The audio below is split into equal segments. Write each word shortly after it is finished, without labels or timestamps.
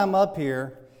I'm up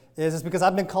here is because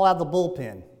I've been called out of the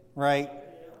bullpen, right?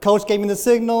 Coach gave me the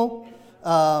signal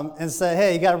and said,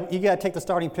 hey, you got to take the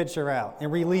starting pitcher out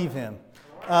and relieve him.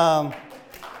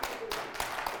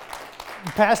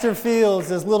 Pastor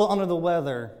Fields is a little under the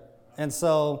weather, and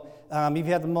so if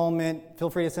you have the moment, feel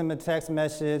free to send him a text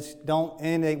message. Don't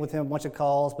inundate with him a bunch of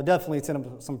calls, but definitely send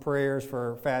him some prayers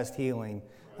for fast healing.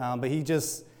 But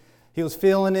he was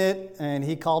feeling it, and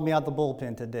he called me out the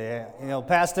bullpen today.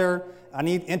 Pastor, I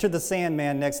need Enter the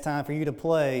Sandman next time for you to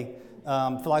play,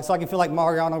 so I can feel like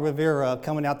Mariano Rivera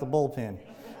coming out the bullpen.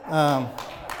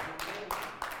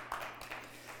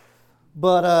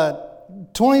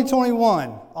 But 2021,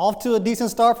 off to a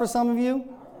decent start for some of you,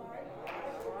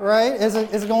 right? Is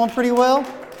it going pretty well?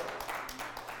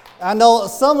 I know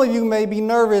some of you may be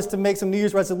nervous to make some New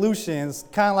Year's resolutions,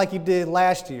 kind of like you did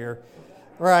last year.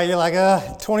 Right, you're like,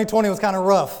 2020 was kind of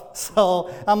rough,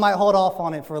 so I might hold off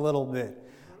on it for a little bit.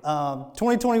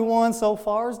 2021 so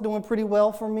far is doing pretty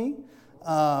well for me.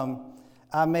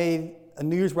 I made a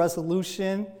New Year's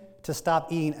resolution to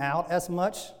stop eating out as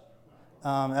much.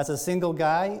 As a single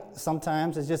guy,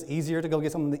 sometimes it's just easier to go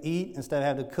get something to eat instead of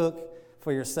having to cook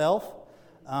for yourself.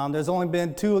 There's only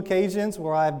been 2 occasions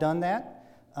where I've done that.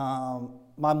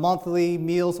 My monthly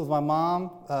meals with my mom,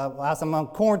 as I'm on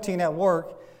quarantine at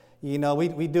work,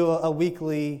 we do a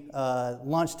weekly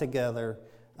lunch together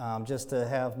just to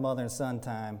have mother and son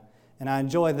time. And I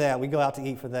enjoy that. We go out to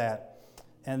eat for that.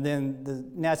 And then the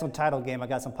national title game, I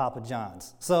got some Papa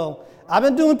John's. So I've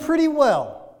been doing pretty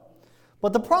well.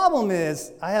 But the problem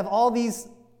is I have all these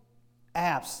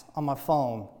apps on my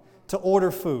phone to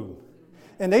order food.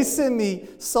 And they send me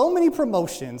so many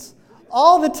promotions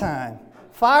all the time.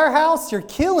 Firehouse, you're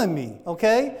killing me,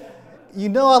 okay? You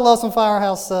know I love some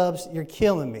Firehouse subs. You're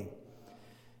killing me.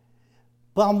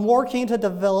 But I'm working to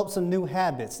develop some new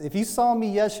habits. If you saw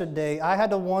me yesterday, I had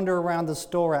to wander around the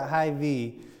store at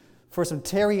Hy-Vee for some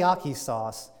teriyaki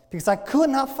sauce because I could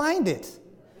not find it.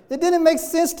 It didn't make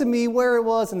sense to me where it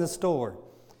was in the store.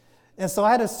 And so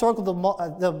I had to circle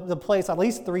the place at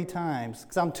least 3 times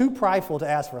because I'm too prideful to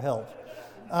ask for help.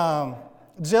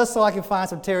 Just so I can find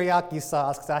some teriyaki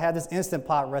sauce because I had this Instant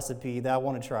Pot recipe that I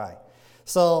want to try.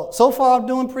 So far I'm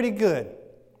doing pretty good.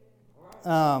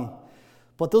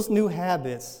 But those new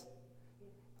habits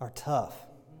are tough.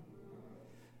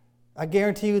 I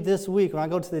guarantee you this week, when I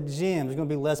go to the gym, there's going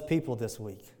to be less people this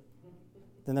week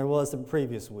than there was the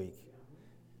previous week.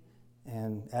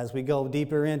 And as we go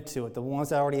deeper into it, the ones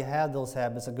that already have those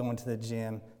habits of going to the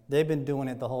gym, they've been doing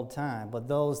it the whole time. But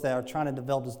those that are trying to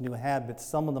develop those new habits,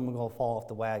 some of them are going to fall off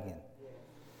the wagon.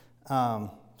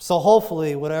 So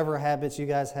hopefully, whatever habits you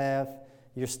guys have,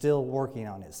 you're still working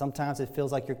on it. Sometimes it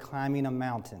feels like you're climbing a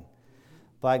mountain.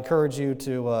 But I encourage you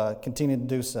to continue to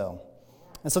do so.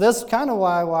 And so that's kind of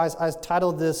why I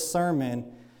titled this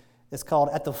sermon, it's called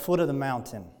At the Foot of the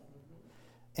Mountain.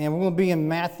 And we're going to be in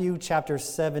Matthew chapter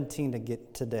 17 to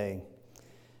get today.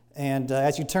 And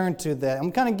as you turn to that, I'm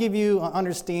going to give you an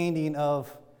understanding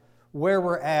of where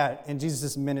we're at in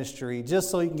Jesus' ministry,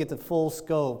 just so you can get the full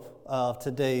scope of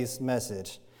today's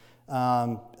message.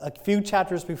 A few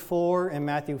chapters before, in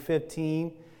Matthew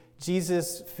 15,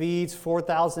 Jesus feeds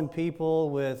 4,000 people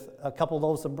with a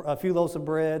few loaves of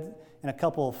bread and a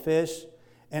couple of fish.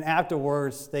 And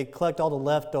afterwards, they collect all the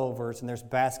leftovers, and there's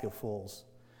basketfuls.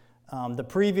 The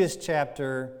previous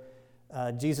chapter,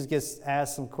 Jesus gets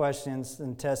asked some questions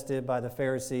and tested by the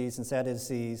Pharisees and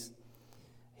Sadducees.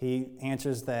 He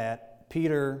answers that.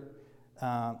 Jesus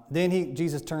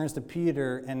turns to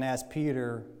Peter and asks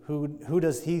Peter, who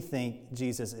does he think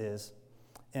Jesus is?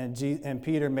 And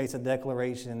Peter makes a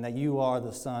declaration that you are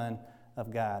the Son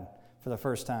of God for the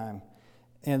first time.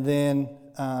 And then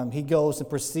he goes and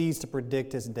proceeds to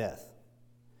predict his death.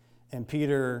 And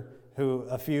Peter, who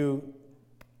a few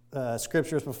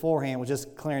scriptures beforehand was just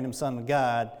declaring him Son of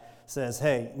God, says,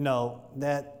 hey, no,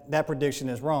 that prediction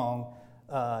is wrong,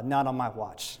 not on my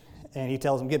watch. And he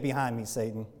tells him, get behind me,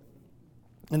 Satan.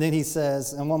 And then he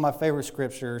says, in one of my favorite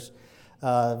scriptures,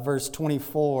 verse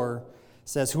 24,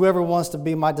 says, whoever wants to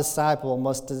be my disciple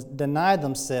must deny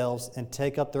themselves and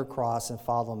take up their cross and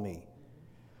follow me.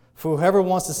 For whoever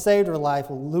wants to save their life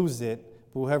will lose it,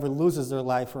 but whoever loses their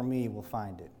life for me will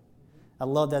find it. I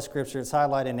love that scripture. It's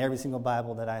highlighted in every single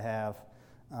Bible that I have.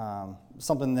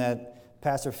 Something that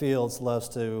Pastor Fields loves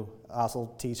to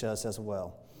also teach us as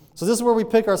well. So this is where we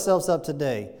pick ourselves up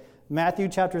today. Matthew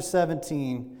chapter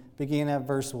 17, beginning at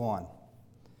verse 1.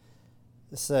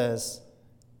 It says,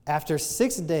 after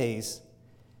 6 days,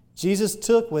 Jesus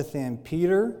took with him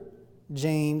Peter,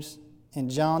 James,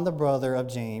 and John, the brother of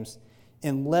James,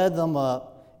 and led them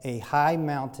up a high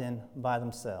mountain by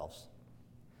themselves.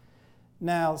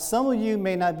 Now, some of you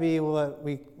may not be what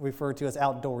we refer to as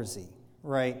outdoorsy,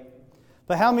 right?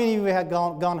 But how many of you have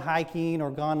gone hiking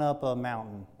or gone up a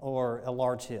mountain or a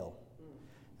large hill?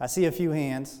 I see a few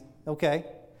hands. Okay.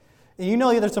 And you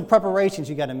know there's some preparations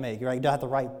you got to make, right? You have the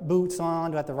right boots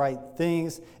on, you have the right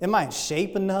things. Am I in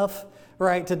shape enough,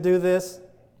 right, to do this?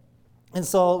 And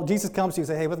so Jesus comes to you and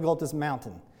says, hey, let's go up this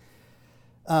mountain.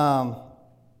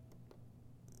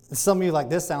 Some of you like,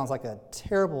 this sounds like a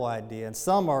terrible idea, and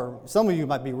some of you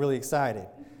might be really excited.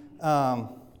 There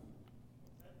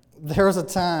was a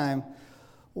time,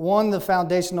 one of the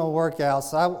foundational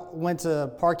workouts, I went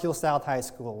to Park Hill South High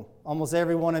School. Almost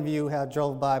every one of you have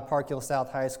drove by Park Hill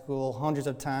South High School hundreds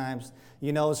of times.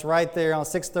 You know, it's right there on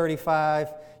 635.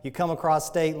 You come across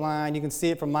state line, you can see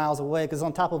it from miles away because it's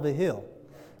on top of a hill,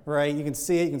 right? You can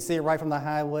see it right from the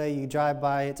highway. You drive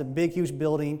by it. It's a big, huge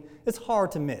building. It's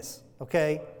hard to miss,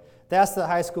 okay? That's the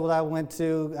high school that I went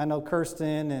to. I know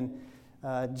Kirsten and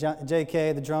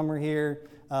JK, the drummer here,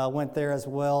 went there as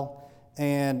well.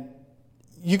 And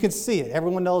you can see it.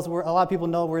 Everyone knows a lot of people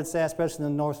know where it's at, especially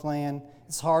in the Northland.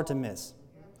 It's hard to miss.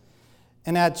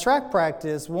 And at track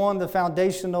practice, one of the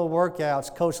foundational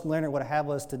workouts Coach Leonard would have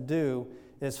us to do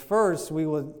is first we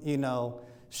would,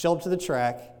 show up to the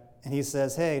track, and he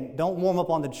says, hey, don't warm up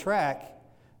on the track.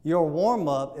 Your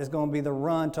warm-up is going to be the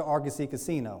run to Argosy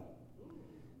Casino.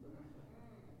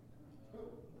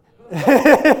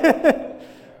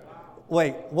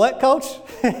 Wait, what, Coach?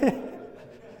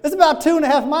 It's about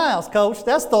 2.5 miles, Coach.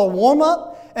 That's the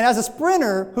warm-up. And as a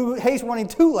sprinter who hates running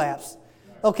 2 laps,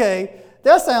 okay,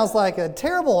 that sounds like a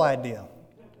terrible idea.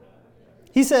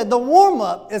 He said the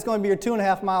warm-up is going to be your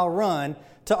 2.5-mile run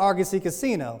to Argosy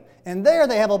Casino. And there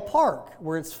they have a park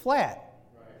where it's flat,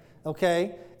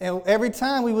 okay? And every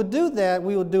time we would do that,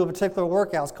 we would do a particular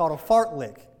workout. It's called a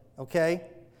fartlek, okay?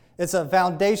 It's a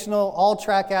foundational, all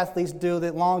track athletes do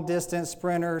that, long distance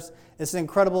sprinters. It's an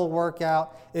incredible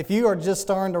workout. If you are just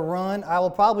starting to run, I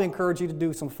will probably encourage you to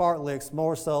do some fartleks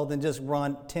more so than just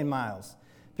run 10 miles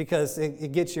because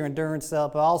it gets your endurance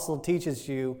up. It also teaches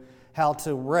you how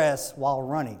to rest while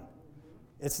running.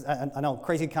 I know,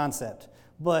 crazy concept,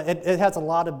 but it has a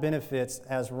lot of benefits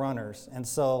as runners. And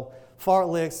so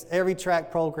fartleks, every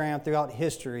track program throughout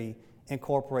history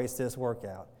incorporates this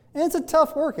workout. And it's a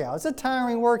tough workout. It's a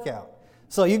tiring workout.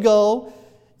 So you go,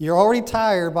 you're already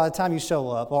tired by the time you show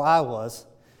up, or I was,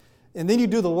 and then you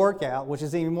do the workout, which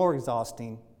is even more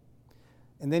exhausting.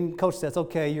 And then coach says,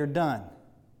 okay, you're done.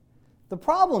 The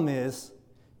problem is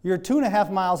you're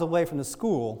 2.5 miles away from the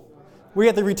school we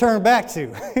have to return back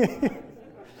to.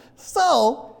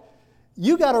 So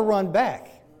you got to run back.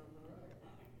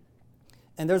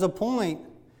 And there's a point,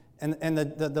 and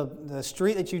the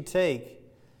street that you take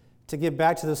to get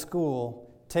back to the school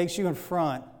takes you in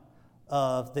front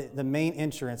of the main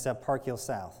entrance at Park Hill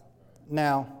South.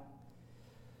 Now,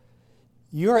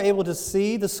 you are able to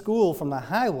see the school from the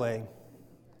highway,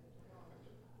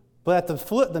 but at the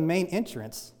foot of the main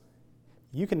entrance,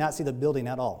 you cannot see the building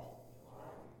at all.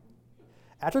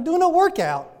 After doing a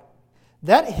workout,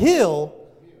 that hill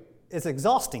is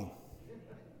exhausting.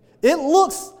 It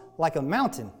looks like a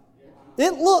mountain.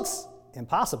 It looks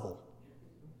impossible.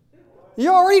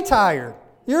 You're already tired.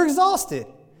 You're exhausted.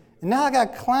 And now I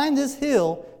got to climb this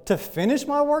hill to finish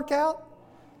my workout?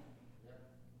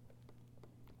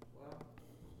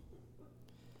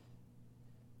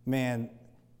 Man,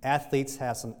 athletes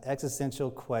have some existential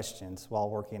questions while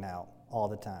working out all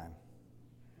the time.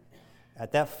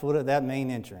 At that foot of that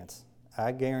main entrance,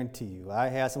 I guarantee you, I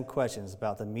had some questions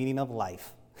about the meaning of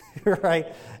life, right?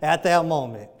 At that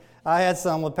moment. I had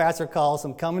some what Pastor calls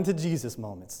some coming to Jesus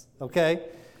moments, okay?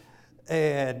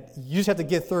 And you just have to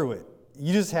get through it.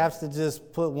 You just have to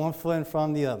just put one foot in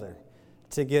front of the other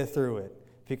to get through it.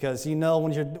 Because you know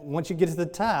once you get to the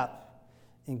top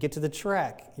and get to the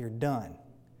track, you're done.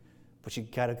 But you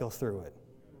got to go through it.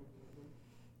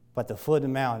 But the foot of the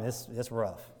mountain, it's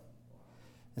rough.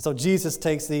 And so Jesus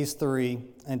takes these three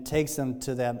and takes them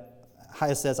to that,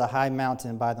 it says, a high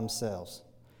mountain by themselves.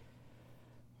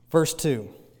 Verse 2,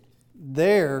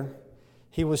 there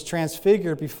he was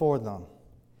transfigured before them.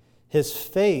 His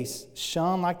face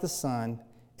shone like the sun,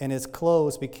 and his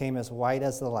clothes became as white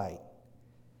as the light.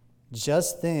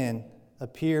 Just then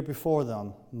appeared before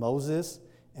them Moses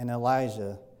and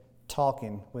Elijah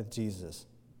talking with Jesus.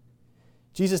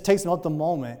 Jesus takes them up the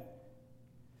moment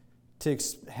to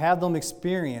have them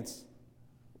experience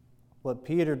what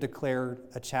Peter declared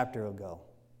a chapter ago.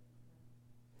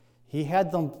 He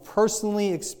had them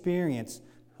personally experience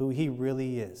who he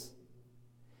really is.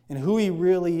 And who he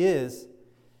really is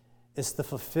the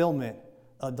fulfillment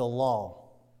of the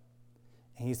law.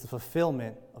 And he's the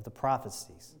fulfillment of the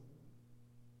prophecies.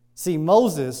 See,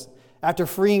 Moses, after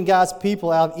freeing God's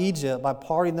people out of Egypt by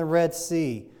parting the Red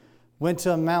Sea, went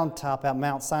to a mountaintop at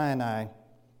Mount Sinai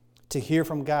to hear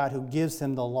from God, who gives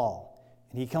him the law.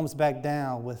 And he comes back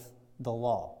down with the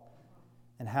law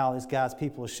and how his God's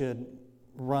people should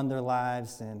run their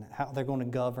lives and how they're going to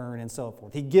govern and so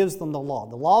forth. He gives them the law.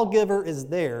 The lawgiver is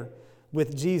there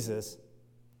with Jesus,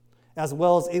 as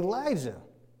well as Elijah,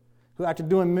 who after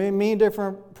doing many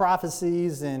different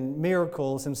prophecies and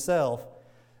miracles himself,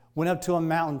 went up to a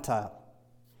mountaintop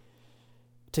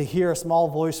to hear a small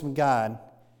voice from God.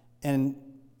 And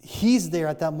he's there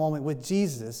at that moment with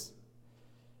Jesus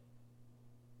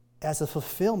as a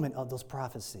fulfillment of those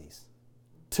prophecies.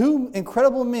 Two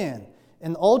incredible men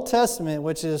in the Old Testament,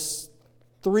 which is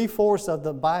 3/4 of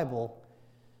the Bible,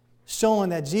 showing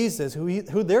that Jesus, who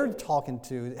they're talking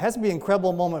to, it has to be an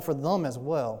incredible moment for them as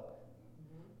well,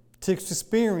 to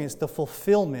experience the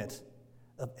fulfillment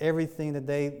of everything that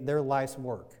their life's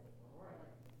work.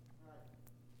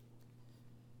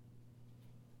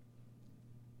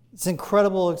 It's an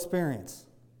incredible experience.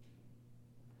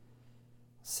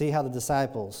 See how the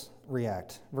disciples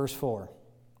react. Verse 4.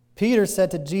 Peter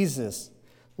said to Jesus,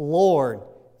 Lord,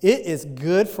 it is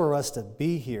good for us to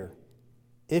be here.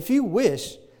 If you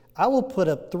wish, I will put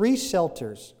up 3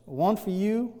 shelters, one for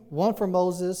you, one for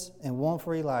Moses, and one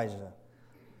for Elijah.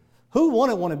 Who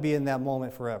wouldn't want to be in that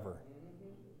moment forever?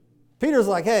 Peter's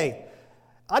like, hey,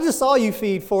 I just saw you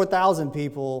feed 4,000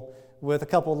 people with a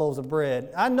couple of loaves of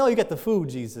bread. I know you got the food,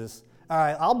 Jesus. All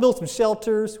right, I'll build some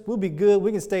shelters. We'll be good.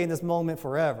 We can stay in this moment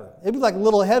forever. It'd be like a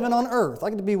little heaven on earth. I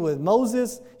get to be with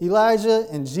Moses, Elijah,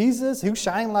 and Jesus, who's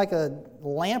shining like a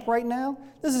lamp right now.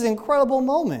 This is an incredible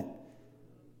moment.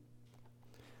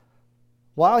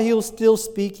 While he was still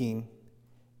speaking,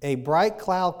 a bright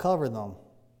cloud covered them,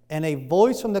 and a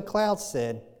voice from the cloud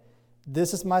said,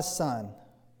 This is my son,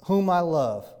 whom I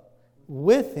love.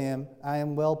 With him I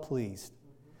am well pleased.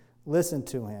 Listen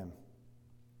to him.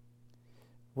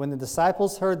 When the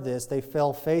disciples heard this, they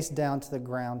fell face down to the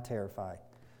ground, terrified.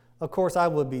 Of course, I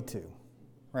would be too,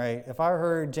 right? If I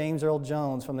heard James Earl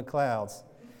Jones from the clouds,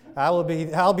 I'll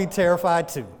be terrified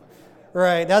too,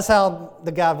 right? That's how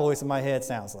the God voice in my head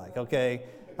sounds like, okay?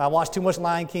 I watched too much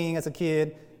Lion King as a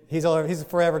kid. He's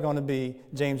forever going to be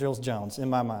James Earl Jones in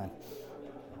my mind.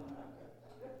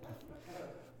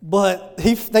 But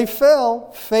they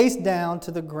fell face down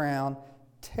to the ground,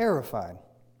 terrified.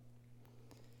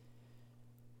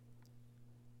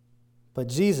 But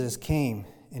Jesus came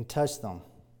and touched them.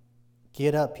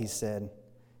 Get up, he said.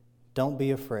 Don't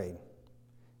be afraid.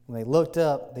 When they looked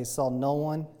up, they saw no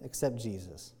one except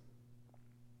Jesus.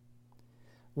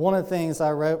 One of the things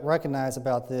I recognize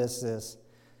about this is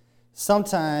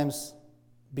sometimes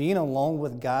being alone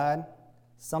with God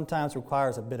sometimes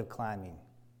requires a bit of climbing.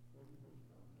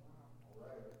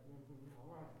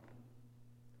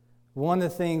 One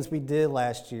of the things we did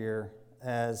last year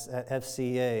at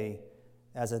FCA,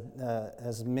 as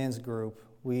a men's group,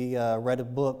 we read a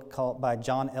book by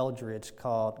John Eldredge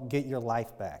called Get Your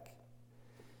Life Back.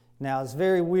 Now, it's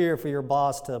very weird for your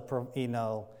boss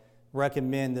to,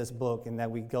 recommend this book and that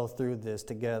we go through this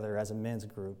together as a men's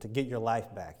group to get your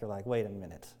life back. You're like, wait a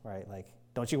minute, right? Like,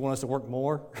 don't you want us to work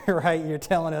more, right? You're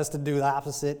telling us to do the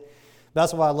opposite.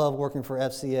 That's why I love working for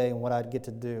FCA and what I get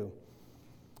to do.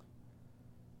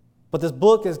 But this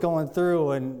book is going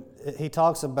through, and he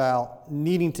talks about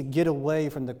needing to get away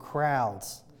from the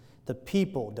crowds, the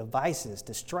people, devices,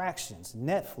 distractions,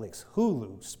 Netflix,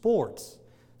 Hulu, sports,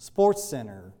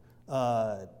 SportsCenter,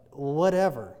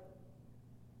 whatever,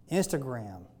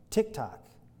 Instagram, TikTok,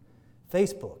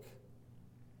 Facebook,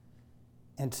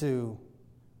 and to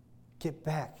get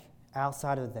back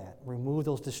outside of that, remove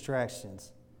those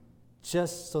distractions,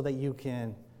 just so that you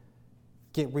can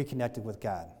get reconnected with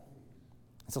God.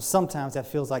 So sometimes that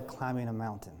feels like climbing a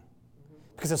mountain.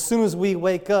 Because as soon as we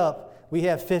wake up, we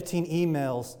have 15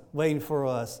 emails waiting for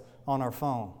us on our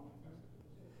phone,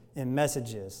 and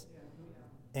messages,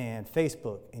 and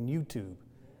Facebook, and YouTube,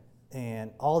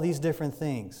 and all these different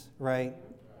things, right?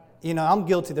 I'm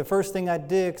guilty. The first thing I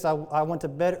did, because I went to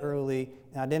bed early,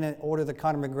 and I didn't order the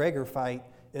Conor McGregor fight,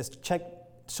 is check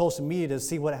social media to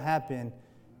see what happened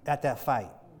at that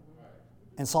fight.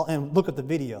 And look at the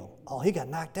video. Oh, he got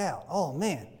knocked out. Oh,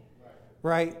 man.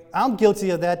 Right? I'm guilty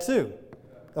of that too.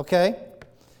 Okay?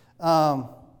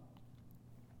 How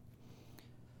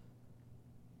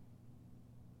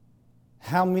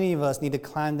many of us need to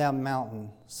climb that mountain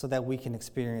so that we can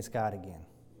experience God again?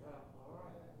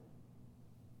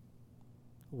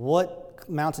 What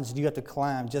mountains do you have to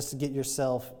climb just to get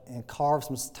yourself and carve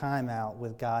some time out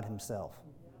with God himself?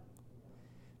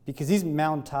 Because these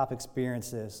mountaintop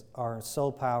experiences are so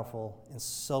powerful and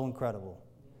so incredible.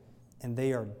 and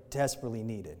they are desperately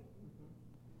needed.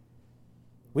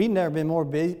 We've never been more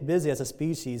busy as a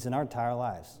species in our entire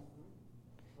lives.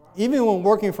 Even when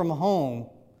working from home,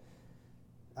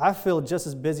 I feel just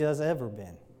as busy as I've ever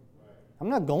been. I'm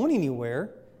not going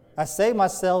anywhere. I save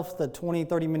myself the 20,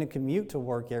 30-minute commute to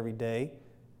work every day,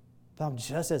 but I'm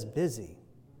just as busy.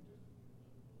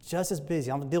 Just as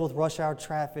busy. I'm going to deal with rush hour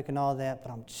traffic and all that,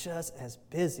 but I'm just as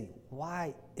busy.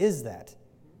 Why is that?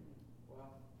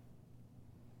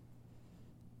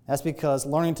 That's because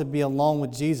learning to be alone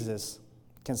with Jesus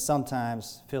can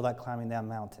sometimes feel like climbing that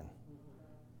mountain.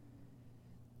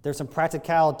 There's some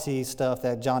practicality stuff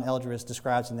that John Eldredge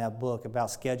describes in that book about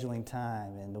scheduling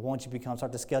time. And once you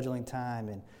start to scheduling time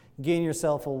and getting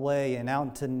yourself away and out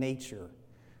into nature,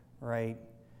 right?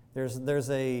 There's a there's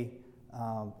a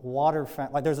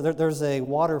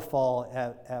waterfall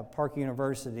at Park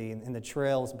University in the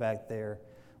trails back there,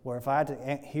 where if I had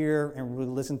to hear and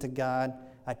really listen to God,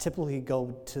 I typically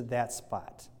go to that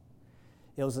spot.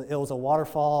 It was a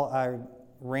waterfall I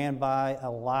ran by a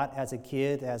lot as a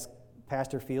kid, as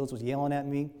Pastor Fields was yelling at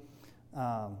me.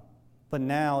 But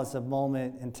now it's a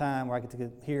moment in time where I get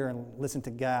to hear and listen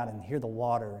to God and hear the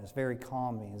water. It's very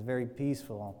calming. It's very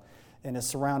peaceful. And it's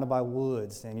surrounded by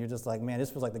woods. And you're just like, man, this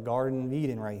feels like the Garden of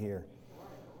Eden right here.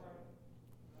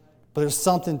 But there's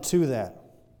something to that.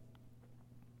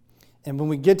 And when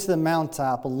we get to the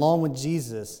mountaintop alone with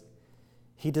Jesus,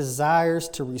 He desires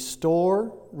to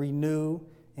restore, renew,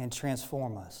 and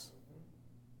transform us.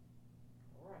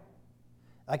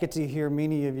 I get to hear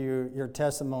many of your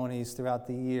testimonies throughout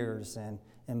the years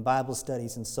and Bible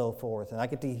studies and so forth. And I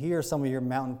get to hear some of your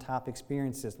mountaintop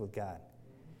experiences with God.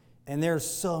 And they're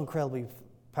so incredibly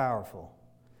powerful.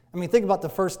 I mean, think about the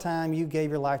first time you gave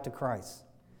your life to Christ.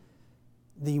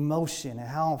 The emotion and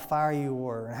how on fire you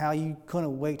were and how you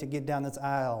couldn't wait to get down this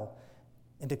aisle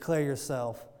and declare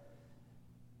yourself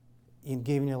in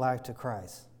giving your life to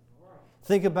Christ.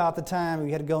 Think about the time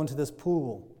you had to go into this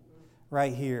pool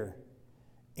right here.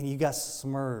 And you got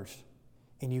submerged,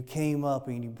 and you came up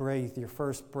and you breathed your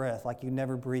first breath like you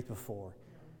never breathed before.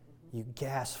 You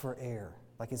gasped for air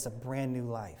like it's a brand new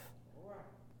life.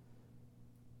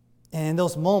 And in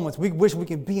those moments, we wish we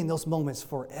could be in those moments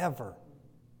forever,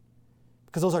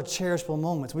 because those are cherishable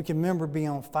moments. We can remember being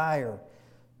on fire,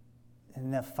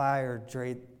 and that fire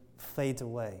fades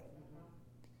away.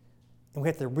 And we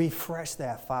have to refresh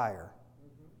that fire,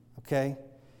 okay?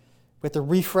 We have to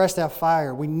refresh that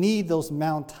fire. We need those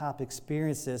mountaintop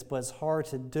experiences, but it's hard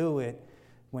to do it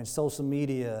when social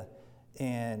media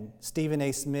and Stephen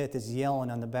A. Smith is yelling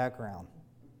in the background.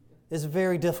 It's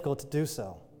very difficult to do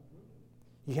so.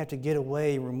 You have to get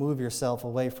away, remove yourself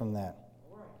away from that.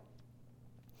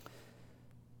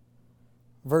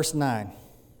 Verse 9.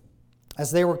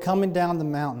 As they were coming down the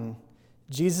mountain,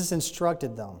 Jesus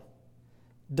instructed them,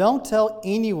 "Don't tell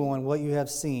anyone what you have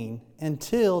seen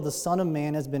until the Son of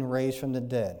Man has been raised from the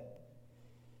dead."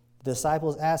 The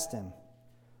disciples asked him,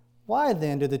 "Why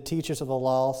then do the teachers of the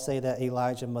law say that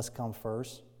Elijah must come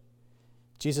first?"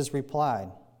 Jesus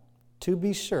replied, "To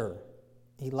be sure,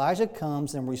 Elijah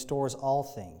comes and restores all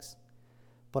things.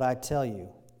 But I tell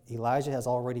you, Elijah has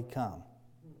already come,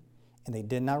 and they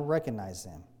did not recognize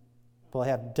him, but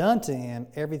have done to him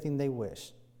everything they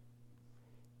wished.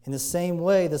 In the same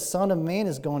way, the Son of Man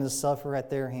is going to suffer at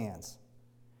their hands."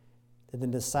 Then the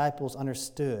disciples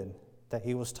understood that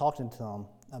he was talking to them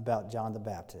about John the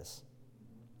Baptist.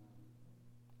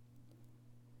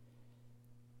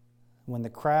 When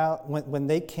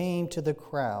they came to the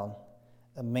crowd,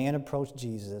 a man approached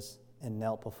Jesus and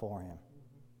knelt before him.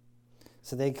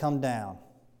 So they come down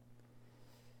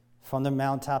from the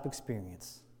mountaintop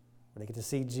experience, where they get to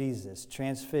see Jesus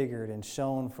transfigured and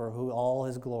shown for all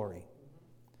his glory.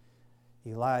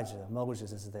 Elijah,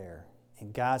 Moses is there,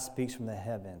 and God speaks from the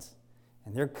heavens,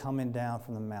 and they're coming down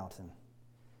from the mountain,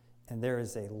 and there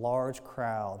is a large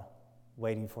crowd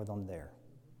waiting for them there.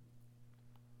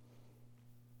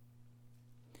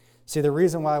 See, the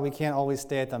reason why we can't always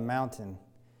stay at the mountain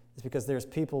is because there's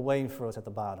people waiting for us at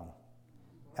the bottom,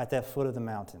 at that foot of the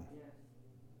mountain.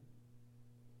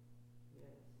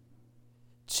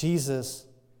 Jesus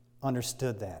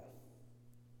understood that.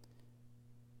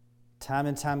 Time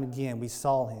and time again, we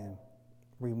saw him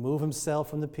remove himself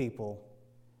from the people,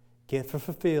 get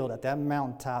fulfilled at that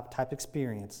mountaintop type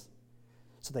experience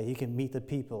so that he can meet the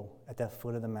people at that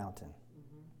foot of the mountain.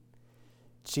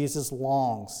 Jesus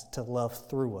longs to love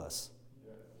through us,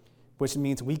 which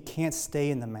means we can't stay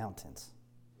in the mountains.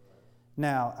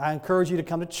 Now, I encourage you to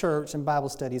come to church and Bible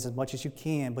studies as much as you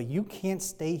can, but you can't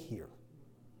stay here.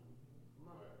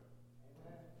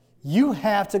 You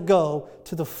have to go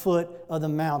to the foot of the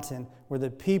mountain where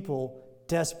the people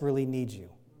desperately need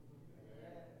you.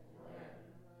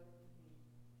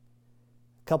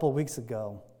 couple of weeks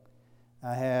ago,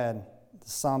 I had the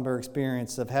somber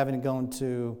experience of having to go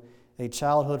to a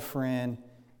childhood friend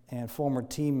and former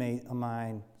teammate of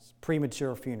mine's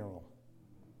premature funeral.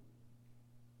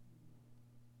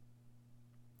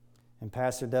 And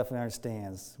Pastor definitely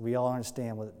understands. We all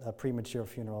understand what a premature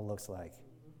funeral looks like.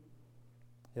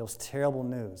 It was terrible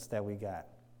news that we got.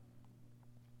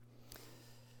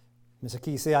 Mr.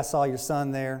 Kesey, I saw your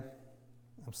son there.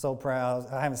 I'm so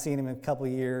proud. I haven't seen him in a couple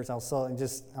of years.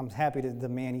 I'm happy to the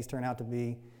man he's turned out to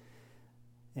be.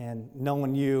 And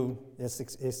knowing you, it's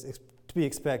to be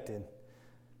expected.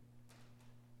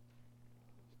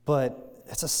 But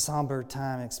it's a somber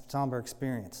time, somber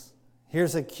experience.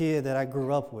 Here's a kid that I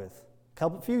grew up with,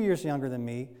 a few years younger than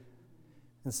me.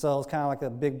 And so it's kind of like a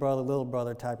big brother, little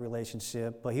brother type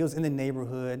relationship. But he was in the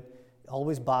neighborhood,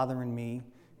 always bothering me,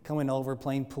 coming over,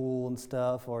 playing pool and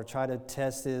stuff, or try to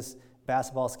test his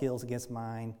basketball skills against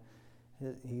mine.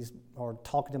 Or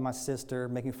talking to my sister,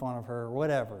 making fun of her,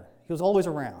 whatever. He was always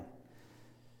around.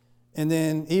 And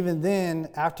then, even then,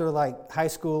 after like high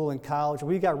school and college,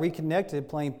 we got reconnected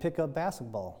playing pickup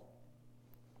basketball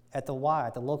at the Y,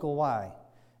 at the local Y.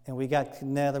 And we got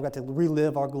together, we got to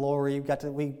relive our glory.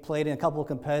 We played in a couple of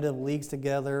competitive leagues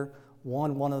together,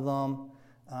 won one of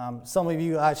them. Some of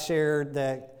you, I shared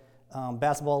that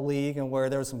basketball league and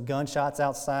where there were some gunshots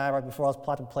outside right before I was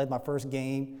about to play my first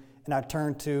game. And I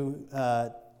turned to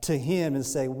him and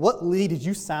say, "What league did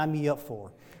you sign me up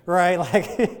for?" Right?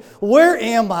 Like, where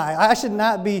am I? I should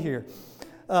not be here.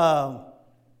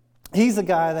 He's the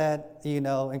guy that,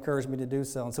 encouraged me to do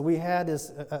so. And so we had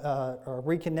this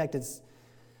reconnected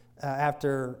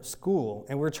after school,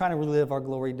 and we were trying to relive our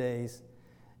glory days.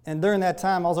 And during that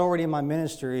time, I was already in my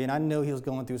ministry, and I knew he was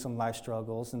going through some life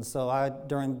struggles. And so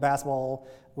during basketball,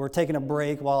 we're taking a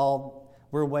break while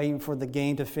we're waiting for the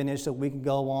game to finish so we can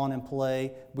go on and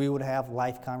play. We would have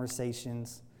life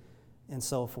conversations and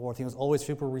so forth. He was always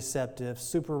super receptive,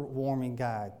 super warming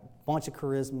guy, bunch of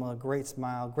charisma, great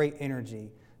smile, great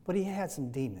energy. But he had some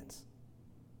demons.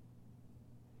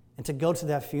 And to go to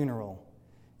that funeral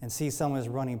and see some of his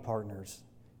running partners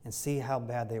and see how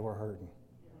bad they were hurting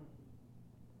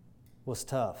was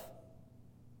tough.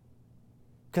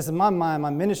 Because in my mind, my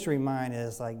ministry mind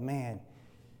is like, man,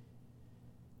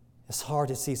 it's hard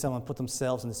to see someone put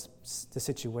themselves in this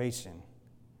situation.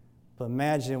 But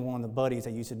imagine one of the buddies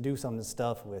that you used to do some of this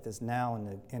stuff with is now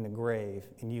in the grave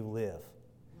and you live.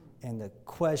 And the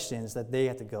questions that they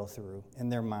have to go through in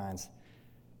their minds.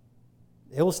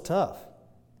 It was tough.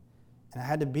 And I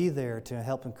had to be there to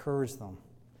help encourage them.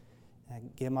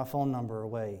 And give my phone number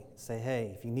away. Say,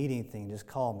 hey, if you need anything, just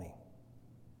call me.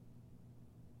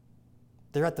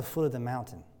 They're at the foot of the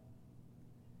mountain.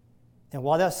 And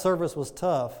while that service was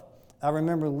tough, I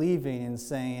remember leaving and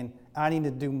saying, I need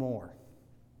to do more.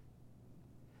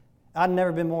 I'd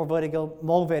never been more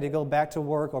motivated to go back to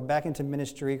work or back into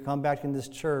ministry, come back in this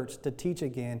church to teach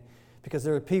again, because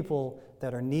there are people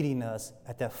that are needing us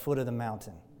at that foot of the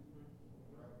mountain.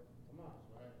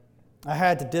 I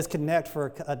had to disconnect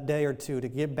for a day or two to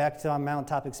get back to my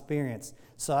mountaintop experience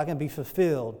so I can be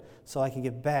fulfilled, so I can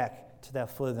get back to that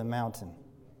foot of the mountain.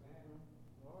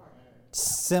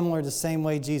 Similar to the same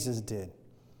way Jesus did.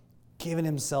 Giving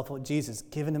himself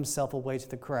away to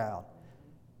the crowd.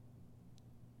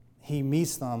 He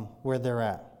meets them where they're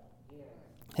at.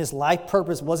 His life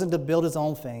purpose wasn't to build his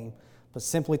own fame, but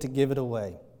simply to give it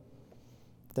away.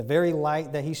 The very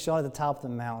light that he shone at the top of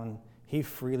the mountain, he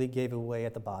freely gave away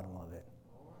at the bottom of it.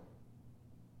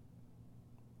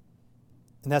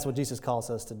 And that's what Jesus calls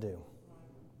us to do.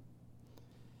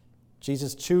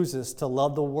 Jesus chooses to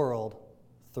love the world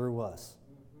through us.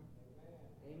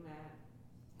 Amen.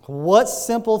 What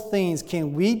simple things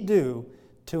can we do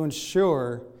to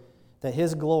ensure that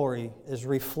his glory is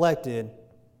reflected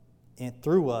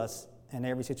through us in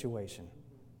every situation?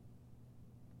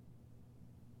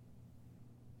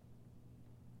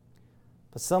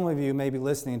 But some of you may be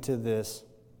listening to this,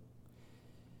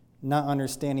 not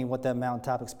understanding what that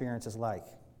mountaintop experience is like.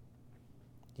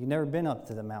 You've never been up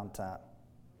to the mountaintop.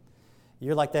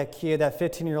 You're like that kid, that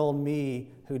 15-year-old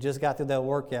me who just got through that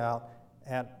workout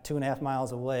at 2.5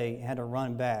 miles away and had to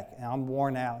run back. And I'm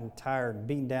worn out and tired and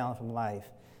beaten down from life,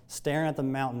 staring at the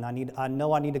mountain I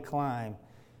know I need to climb,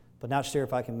 but not sure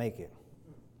if I can make it.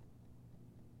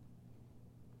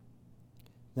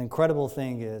 The incredible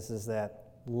thing is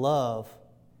that love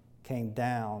came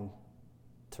down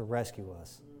to rescue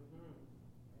us.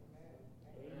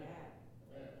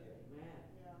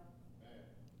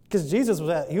 Because Jesus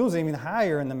was even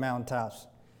higher in the mountaintops.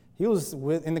 He was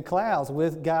in the clouds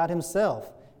with God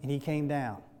himself, and he came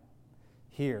down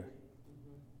here.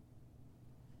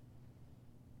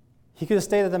 He could have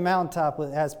stayed at the mountaintop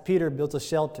as Peter built a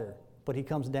shelter, but he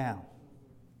comes down.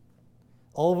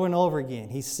 Over and over again,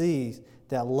 he sees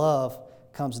that love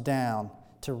comes down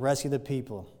to rescue the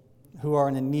people who are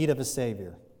in the need of a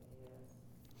Savior.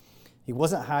 He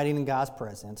wasn't hiding in God's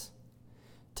presence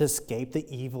to escape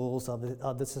the evils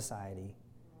of the society.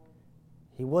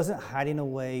 He wasn't hiding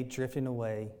away, drifting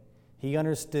away. He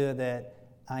understood that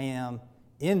I am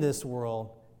in this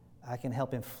world. I can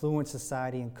help influence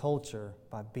society and culture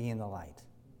by being the light.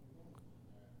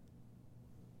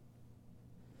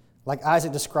 Like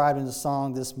Isaac described in the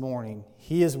song this morning,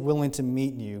 he is willing to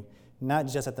meet you, not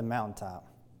just at the mountaintop,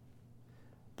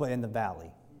 but in the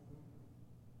valley.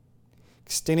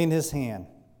 Extending his hand.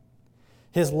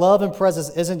 His love and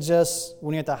presence isn't just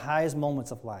when you're at the highest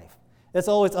moments of life. It's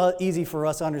always easy for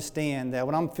us to understand that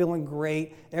when I'm feeling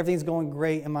great, everything's going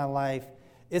great in my life,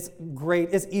 it's great.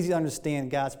 It's easy to understand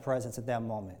God's presence at that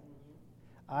moment.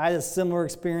 I had a similar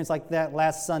experience like that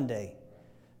last Sunday.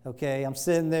 Okay, I'm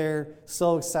sitting there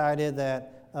so excited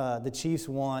that the Chiefs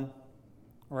won,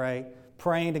 right?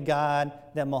 Praying to God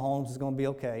that Mahomes is going to be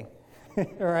okay,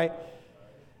 all right?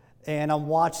 And I'm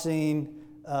watching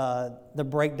the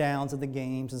breakdowns of the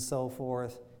games and so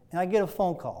forth, and I get a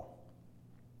phone call.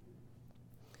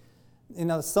 You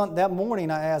know, that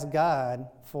morning I asked God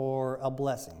for a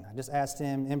blessing. I just asked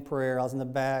him in prayer. I was in the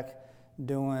back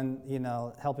doing,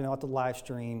 helping out the live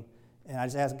stream. And I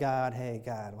just asked God, hey,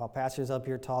 God, while Pastor's up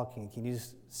here talking, can you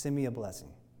just send me a blessing?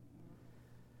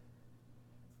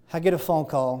 I get a phone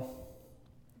call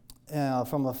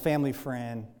from a family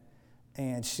friend,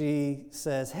 and she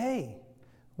says, hey,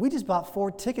 we just bought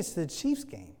 4 tickets to the Chiefs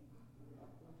game.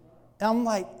 And I'm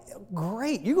like,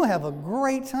 great, you're going to have a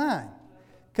great time.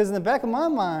 Because in the back of my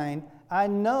mind, I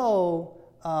know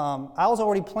I was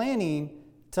already planning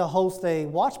to host a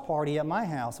watch party at my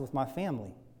house with my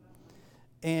family.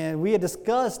 And we had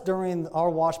discussed during our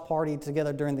watch party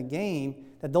together during the game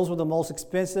that those were the most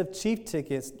expensive Chiefs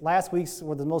tickets. Last week's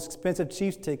were the most expensive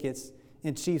Chiefs tickets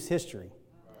in Chiefs history.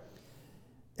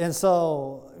 And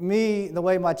so the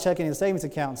way my checking and savings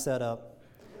account is set up,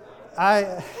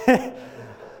 I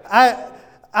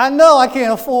know I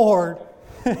can't afford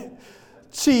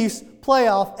Chiefs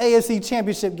playoff AFC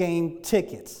championship game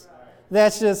tickets.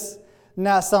 That's just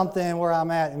not something where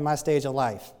I'm at in my stage of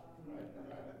life.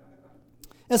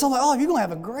 And so I'm like, you're going to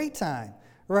have a great time,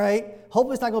 right?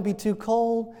 Hope it's not going to be too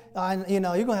cold. You're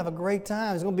going to have a great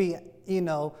time. It's going to be,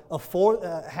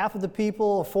 half of the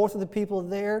people, a fourth of the people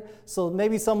there. So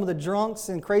maybe some of the drunks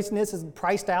and craziness is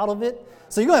priced out of it.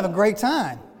 So you're going to have a great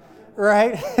time,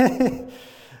 right? And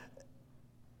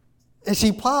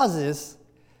she pauses.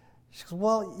 She goes,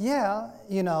 well, yeah,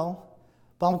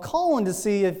 but I'm calling to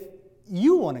see if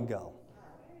you want to go.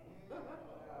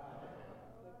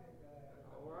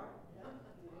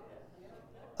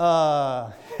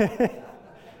 I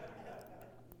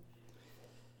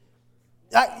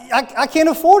can't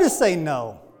afford to say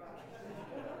no.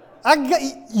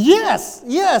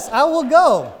 Yes, I will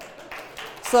go.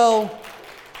 So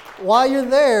while you're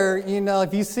there,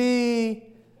 if you see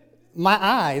my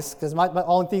eyes, because my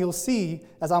only thing you'll see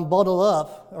as I'm bundled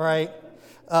up, right?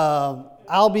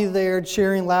 I'll be there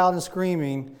cheering loud and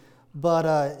screaming. But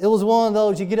it was one of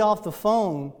those, you get off the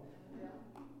phone,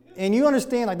 and you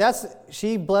understand,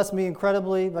 she blessed me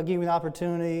incredibly by giving me the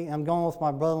opportunity. I'm going with my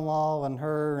brother-in-law and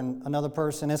her and another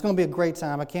person. It's going to be a great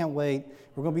time. I can't wait.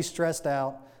 We're going to be stressed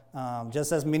out,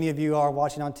 just as many of you are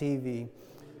watching on TV.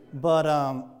 But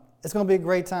it's going to be a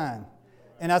great time.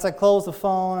 And as I closed the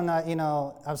phone, and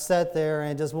I've sat there,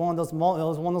 and just one of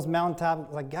those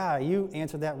mountaintop, like, God, you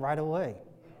answered that right away.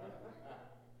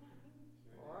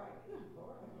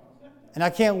 And I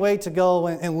can't wait to go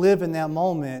and live in that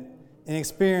moment and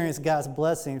experience God's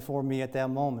blessing for me at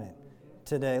that moment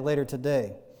later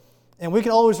today. And we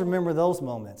can always remember those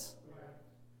moments.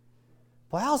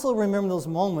 But I also remember those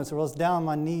moments where I was down on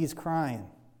my knees crying,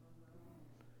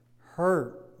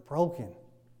 hurt, broken,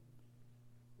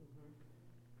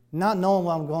 not knowing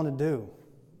what I'm going to do,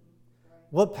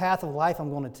 what path of life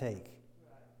I'm going to take,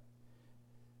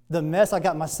 the mess I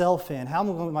got myself in, how am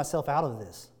I going to get myself out of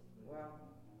this?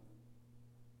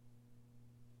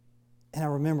 And I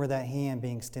remember that hand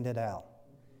being extended out.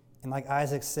 And like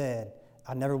Isaac said,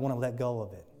 I never want to let go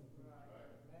of it.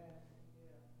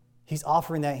 He's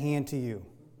offering that hand to you.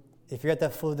 If you're at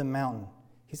that foot of the mountain,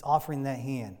 he's offering that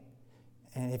hand.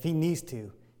 And if he needs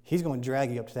to, he's going to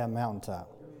drag you up to that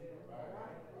mountaintop.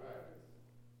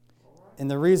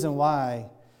 And the reason why,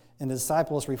 and the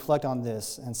disciples reflect on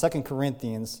this in 2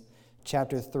 Corinthians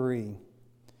chapter 3,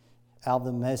 out of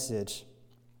the Message,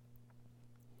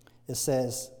 it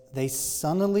says, they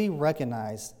suddenly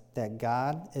recognized that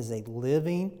God is a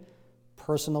living,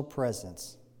 personal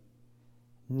presence,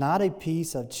 not a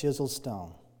piece of chiseled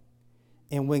stone.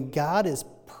 And when God is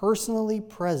personally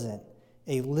present,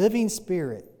 a living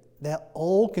spirit, that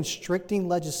old constricting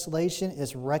legislation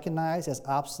is recognized as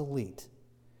obsolete.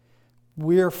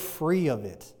 We're free of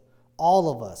it,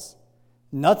 all of us.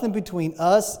 Nothing between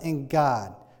us and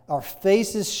God. Our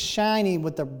faces shining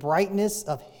with the brightness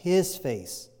of His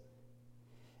face.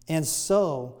 And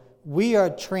so we are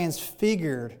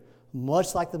transfigured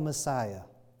much like the Messiah.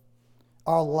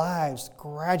 Our lives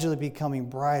gradually becoming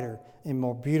brighter and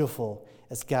more beautiful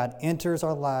as God enters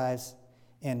our lives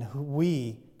and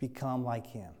we become like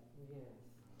Him.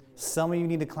 Some of you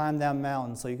need to climb that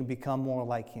mountain so you can become more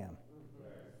like Him.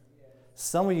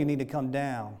 Some of you need to come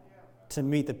down to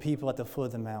meet the people at the foot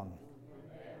of the mountain.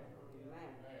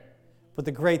 But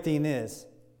the great thing is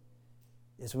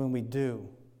when we do,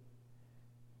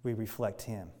 we reflect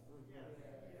Him.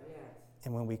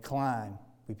 And when we climb,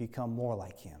 we become more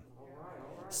like Him.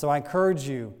 So I encourage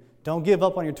you, don't give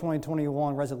up on your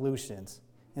 2021 resolutions.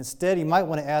 Instead, you might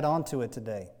want to add on to it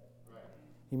today.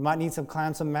 You might need to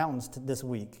climb some mountains this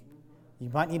week. You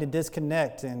might need to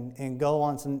disconnect and go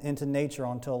on into nature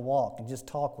onto a walk and just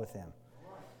talk with Him.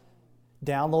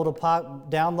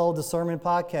 Download the sermon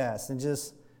podcast and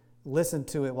just listen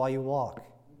to it while you walk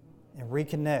and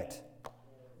reconnect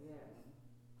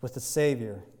with the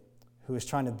Savior who is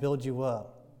trying to build you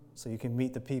up so you can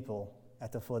meet the people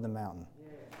at the foot of the mountain.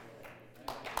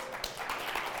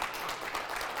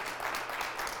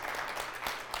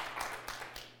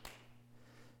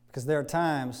 Because there are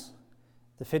times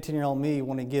the 15-year-old me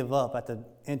want to give up at the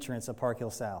entrance of Park Hill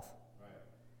South. Right.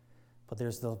 But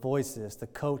there's the voices, the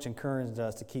coach encourages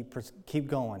us to keep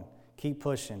going, keep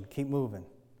pushing, keep moving.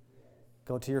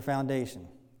 Go to your foundation.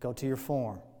 Go to your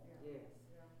form.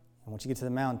 And once you get to the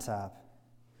mountaintop,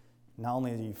 not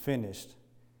only are you finished,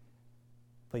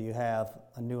 but you have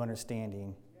a new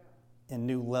understanding and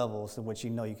new levels of which you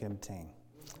know you can obtain.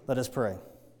 Let us pray.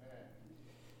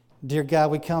 Dear God,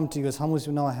 we come to you as humble as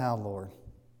we know how, Lord.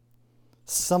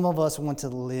 Some of us want to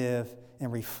live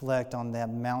and reflect on that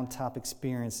mountaintop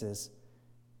experiences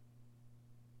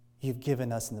you've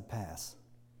given us in the past.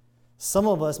 Some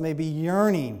of us may be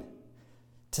yearning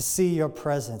to see your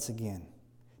presence again,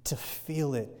 to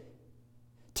feel it,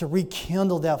 to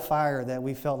rekindle that fire that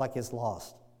we felt like is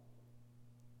lost.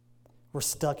 We're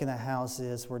stuck in the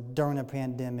houses. We're during a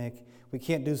pandemic. We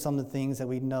can't do some of the things that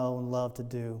we know and love to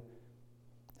do.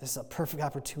 This is a perfect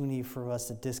opportunity for us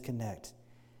to disconnect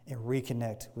and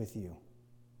reconnect with you.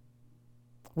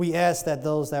 We ask that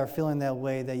those that are feeling that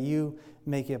way, that you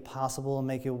make it possible and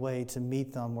make a way to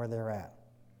meet them where they're at,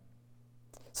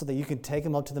 so that you can take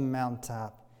them up to the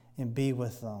mountaintop and be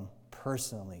with them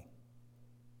personally,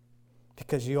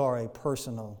 because you are a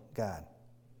personal God.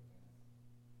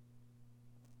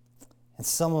 And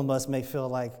some of us may feel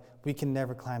like we can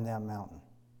never climb that mountain.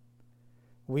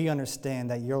 We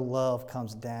understand that your love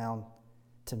comes down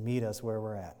to meet us where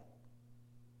we're at.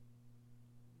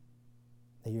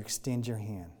 That you extend your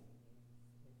hand.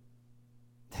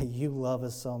 That you love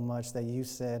us so much that you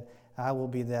said, I will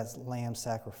be that lamb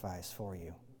sacrifice for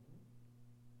you.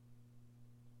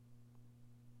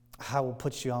 I will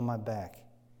put you on my back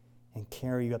and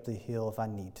carry you up the hill if I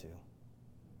need to.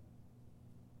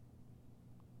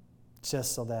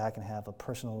 Just so that I can have a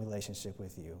personal relationship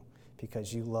with you,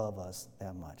 because you love us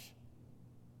that much.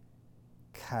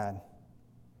 God,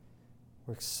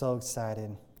 we're so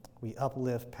excited. We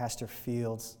uplift Pastor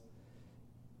Fields.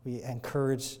 We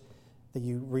encourage that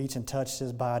you reach and touch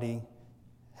his body,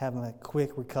 have him a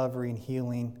quick recovery and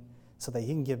healing so that he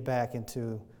can get back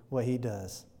into what he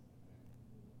does.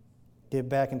 Get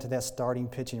back into that starting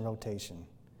pitching rotation.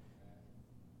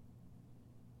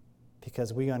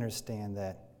 Because we understand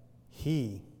that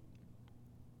he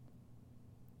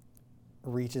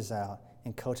reaches out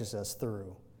and coaches us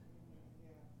through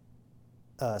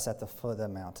us at the foot of the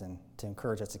mountain to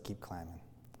encourage us to keep climbing.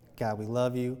 God, we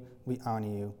love you, we honor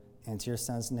you, and to your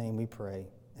Son's name we pray.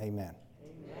 Amen.